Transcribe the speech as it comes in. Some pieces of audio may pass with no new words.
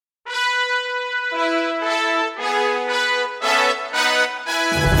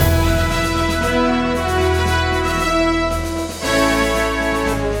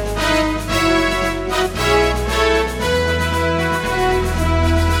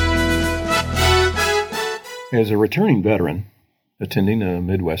As a returning veteran attending a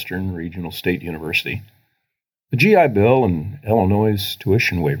Midwestern regional state university, the GI Bill and Illinois'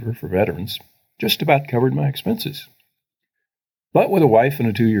 tuition waiver for veterans just about covered my expenses. But with a wife and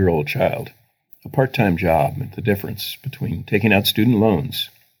a 2-year-old child, a part-time job meant the difference between taking out student loans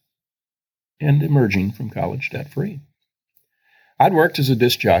and emerging from college debt-free. I'd worked as a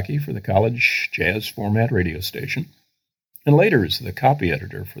disc jockey for the college jazz format radio station, and later as the copy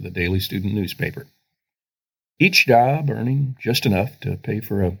editor for the daily student newspaper. Each job earning just enough to pay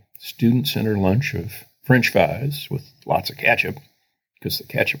for a student-centered lunch of French fries with lots of ketchup, because the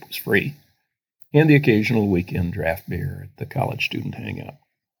ketchup was free, and the occasional weekend draft beer at the college student hangout.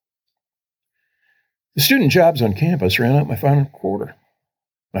 The student jobs on campus ran out my final quarter.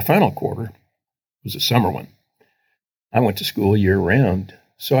 My final quarter was a summer one. I went to school year-round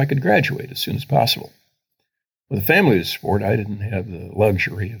so I could graduate as soon as possible. With a family to support, I didn't have the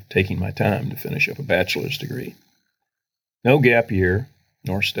luxury of taking my time to finish up a bachelor's degree. No gap year,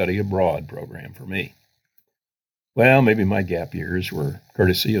 nor study abroad program for me. Well, maybe my gap years were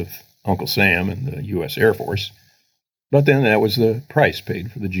courtesy of Uncle Sam and the U.S. Air Force, but then that was the price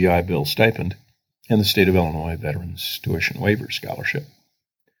paid for the GI Bill stipend and the State of Illinois Veterans Tuition Waiver Scholarship.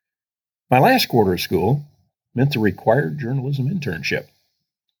 My last quarter of school meant the required journalism internship.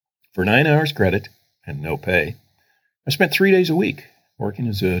 For 9 hours credit and no pay, I spent 3 days a week working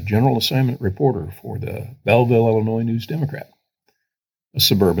as a general assignment reporter for the Belleville, Illinois News-Democrat, a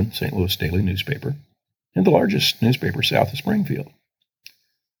suburban St. Louis daily newspaper, and the largest newspaper south of Springfield.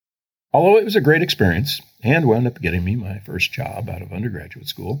 Although it was a great experience and wound up getting me my first job out of undergraduate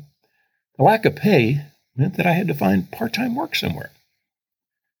school, the lack of pay meant that I had to find part-time work somewhere.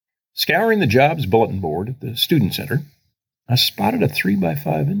 Scouring the jobs bulletin board at the student center, I spotted a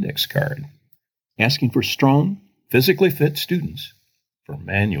 3x5 index card asking for strong, physically fit students for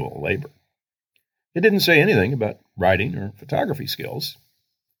manual labor. It didn't say anything about writing or photography skills,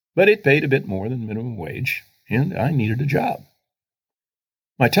 but it paid a bit more than minimum wage, and I needed a job.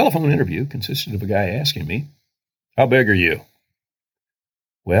 My telephone interview consisted of a guy asking me, "How big are you?"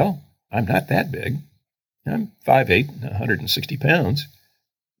 "Well, I'm not that big. I'm 5'8" and 160 pounds,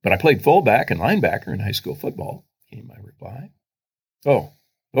 but I played fullback and linebacker in high school football," came my reply. "Oh,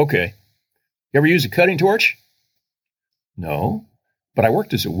 okay. You ever use a cutting torch?" "No, but I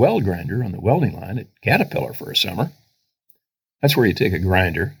worked as a weld grinder on the welding line at Caterpillar for a summer." That's where you take a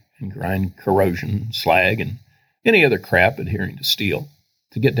grinder and grind corrosion, slag, and any other crap adhering to steel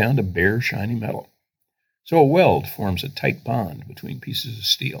to get down to bare, shiny metal. So a weld forms a tight bond between pieces of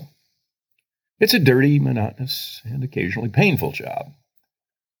steel. It's a dirty, monotonous, and occasionally painful job.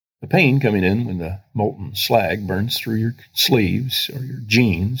 The pain coming in when the molten slag burns through your sleeves or your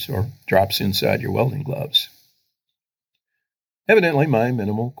jeans or drops inside your welding gloves. Evidently, my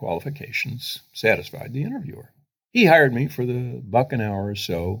minimal qualifications satisfied the interviewer. He hired me for the $1 an hour or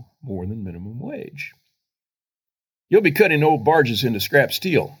so more than minimum wage. "You'll be cutting old barges into scrap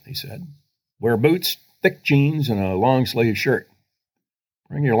steel," he said. "Wear boots, thick jeans, and a long-sleeve shirt.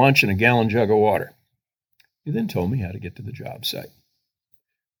 Bring your lunch and a gallon jug of water." He then told me how to get to the job site.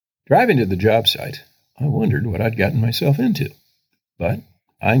 Driving to the job site, I wondered what I'd gotten myself into, but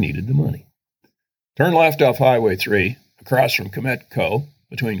I needed the money. "Turn left off Highway 3, across from Comet Co.,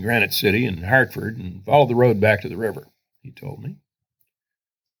 between Granite City and Hartford, and follow the road back to the river," he told me.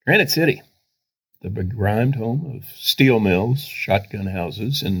 Granite City, the begrimed home of steel mills, shotgun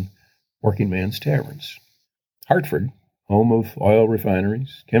houses, and working man's taverns. Hartford, home of oil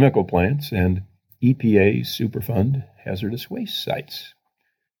refineries, chemical plants, and EPA Superfund hazardous waste sites.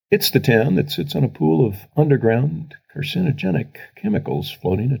 It's the town that sits on a pool of underground carcinogenic chemicals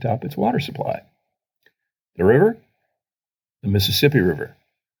floating atop its water supply. The river? The Mississippi River,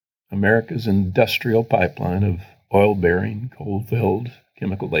 America's industrial pipeline of oil-bearing, coal-filled,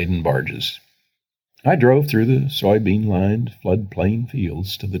 chemical-laden barges. I drove through the soybean-lined floodplain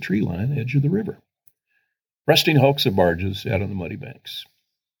fields to the tree-line edge of the river. Rusting hulks of barges out on the muddy banks.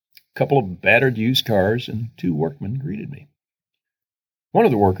 A couple of battered used cars and 2 workmen greeted me. One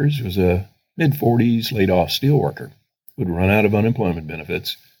of the workers was a mid-40s laid-off steelworker who had run out of unemployment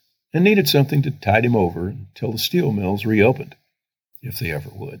benefits and needed something to tide him over until the steel mills reopened, if they ever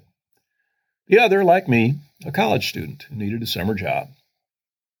would. The other, like me, a college student who needed a summer job.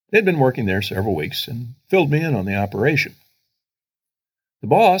 They'd been working there several weeks and filled me in on the operation. The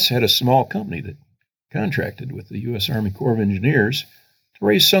boss had a small company that contracted with the U.S. Army Corps of Engineers to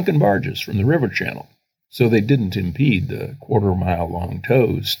raise sunken barges from the river channel so they didn't impede the quarter-mile-long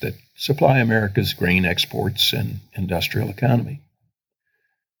tows that supply America's grain exports and industrial economy.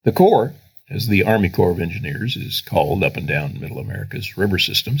 The Corps, as the Army Corps of Engineers is called up and down Middle America's river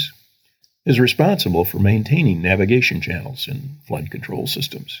systems, is responsible for maintaining navigation channels and flood control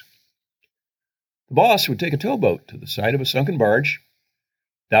systems. The boss would take a towboat to the side of a sunken barge,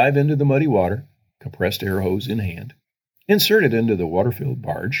 dive into the muddy water, compressed air hose in hand, insert it into the water-filled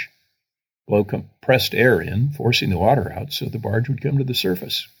barge, blow compressed air in, forcing the water out so the barge would come to the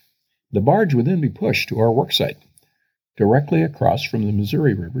surface. The barge would then be pushed to our worksite, directly across from the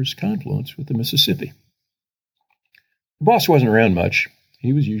Missouri River's confluence with the Mississippi. The boss wasn't around much.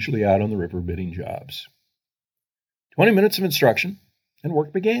 He was usually out on the river bidding jobs. 20 minutes of instruction, and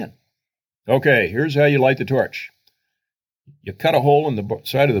work began. Okay, here's how you light the torch. You cut a hole in the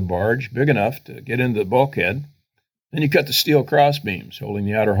side of the barge big enough to get into the bulkhead. Then you cut the steel cross beams holding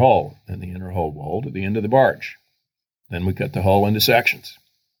the outer hull and the inner hull wall to the end of the barge. Then we cut the hull into sections.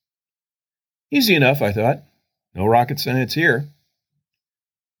 Easy enough, I thought. No rocket science here.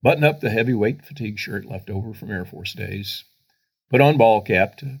 Button up the heavyweight fatigue shirt left over from Air Force days. Put on ball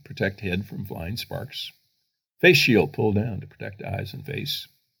cap to protect head from flying sparks. Face shield pulled down to protect eyes and face.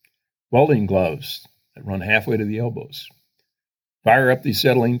 Welding gloves that run halfway to the elbows. Fire up the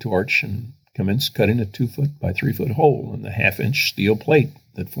acetylene torch and commence cutting a 2-foot by 3-foot hole in the 1/2-inch steel plate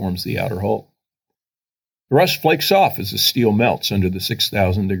that forms the outer hull. The rust flakes off as the steel melts under the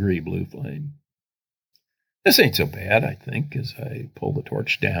 6,000-degree blue flame. This ain't so bad, I think, as I pull the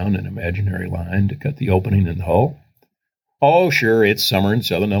torch down an imaginary line to cut the opening in the hull. Oh, sure, it's summer in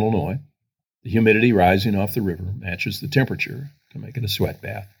southern Illinois. The humidity rising off the river matches the temperature to make it a sweat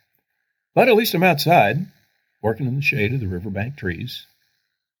bath. But at least I'm outside, working in the shade of the riverbank trees.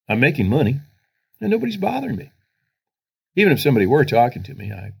 I'm making money, and nobody's bothering me. Even if somebody were talking to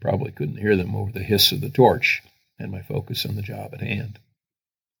me, I probably couldn't hear them over the hiss of the torch and my focus on the job at hand.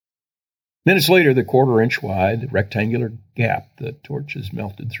 Minutes later, the 1/4-inch wide rectangular gap the torch has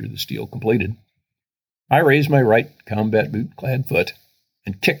melted through the steel completed. I raised my right combat boot-clad foot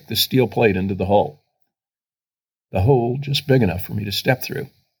and kicked the steel plate into the hull. The hole just big enough for me to step through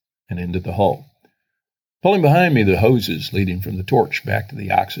and into the hull. Pulling behind me the hoses leading from the torch back to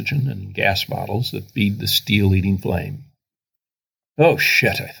the oxygen and gas bottles that feed the steel-eating flame. Oh,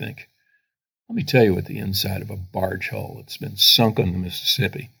 shit, I think. Let me tell you what the inside of a barge hull that's been sunk on the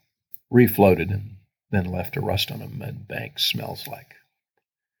Mississippi, refloated, and then left to rust on a mud bank smells like.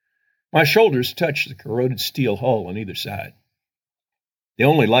 My shoulders touch the corroded steel hull on either side. The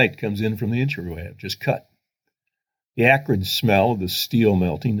only light comes in from the entryway I've just cut. The acrid smell of the steel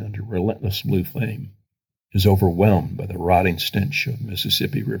melting under relentless blue flame is overwhelmed by the rotting stench of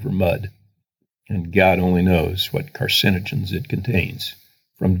Mississippi River mud, and God only knows what carcinogens it contains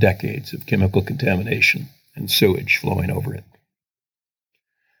from decades of chemical contamination and sewage flowing over it.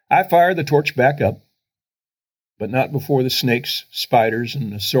 I fire the torch back up, but not before the snakes, spiders,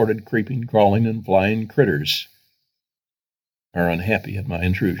 and assorted creeping, crawling, and flying critters are unhappy at my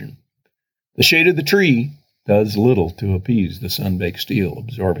intrusion. The shade of the tree does little to appease the sun-baked steel,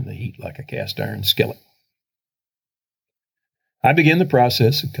 absorbing the heat like a cast-iron skillet. I begin the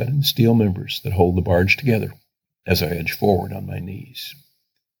process of cutting the steel members that hold the barge together as I edge forward on my knees.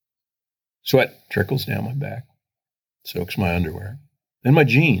 Sweat trickles down my back, soaks my underwear, then my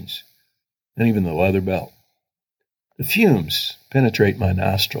jeans, and even the leather belt. The fumes penetrate my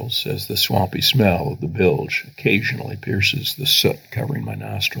nostrils as the swampy smell of the bilge occasionally pierces the soot covering my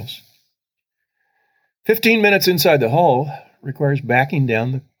nostrils. 15 minutes inside the hull requires backing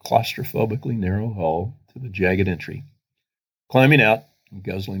down the claustrophobically narrow hull to the jagged entry, climbing out and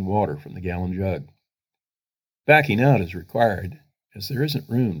guzzling water from the gallon jug. Backing out is required as there isn't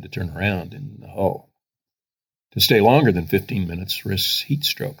room to turn around in the hull. To stay longer than 15 minutes risks heat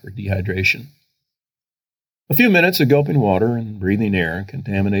stroke or dehydration. A few minutes of gulping water and breathing air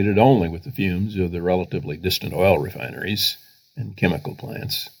contaminated only with the fumes of the relatively distant oil refineries and chemical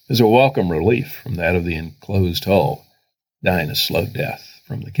plants is a welcome relief from that of the enclosed hull, dying a slow death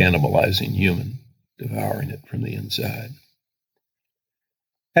from the cannibalizing human devouring it from the inside.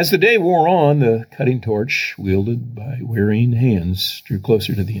 As the day wore on, the cutting torch, wielded by wearying hands, drew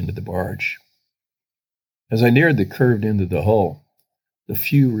closer to the end of the barge. As I neared the curved end of the hull, the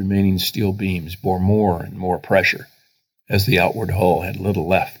few remaining steel beams bore more and more pressure, as the outward hull had little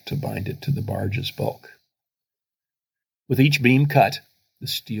left to bind it to the barge's bulk. With each beam cut, the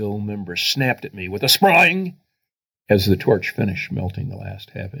steel member snapped at me with a spring as the torch finished melting the last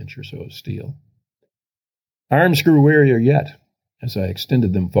half-inch or so of steel. Arms grew wearier yet as I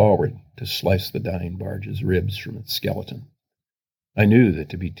extended them forward to slice the dying barge's ribs from its skeleton. I knew that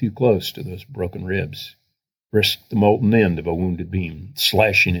to be too close to those broken ribs risked the molten end of a wounded beam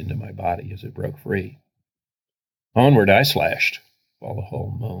slashing into my body as it broke free. Onward I slashed, while the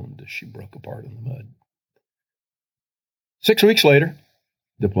hull moaned as she broke apart in the mud. 6 weeks later,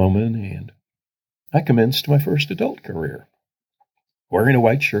 diploma in hand, I commenced my first adult career, wearing a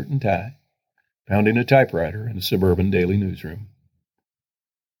white shirt and tie, pounding a typewriter in a suburban daily newsroom.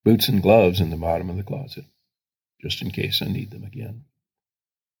 Boots and gloves in the bottom of the closet, just in case I need them again.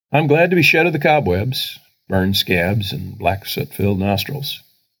 I'm glad to be shed of the cobwebs, burned scabs, and black soot-filled nostrils.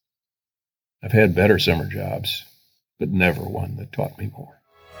 I've had better summer jobs, but never one that taught me more.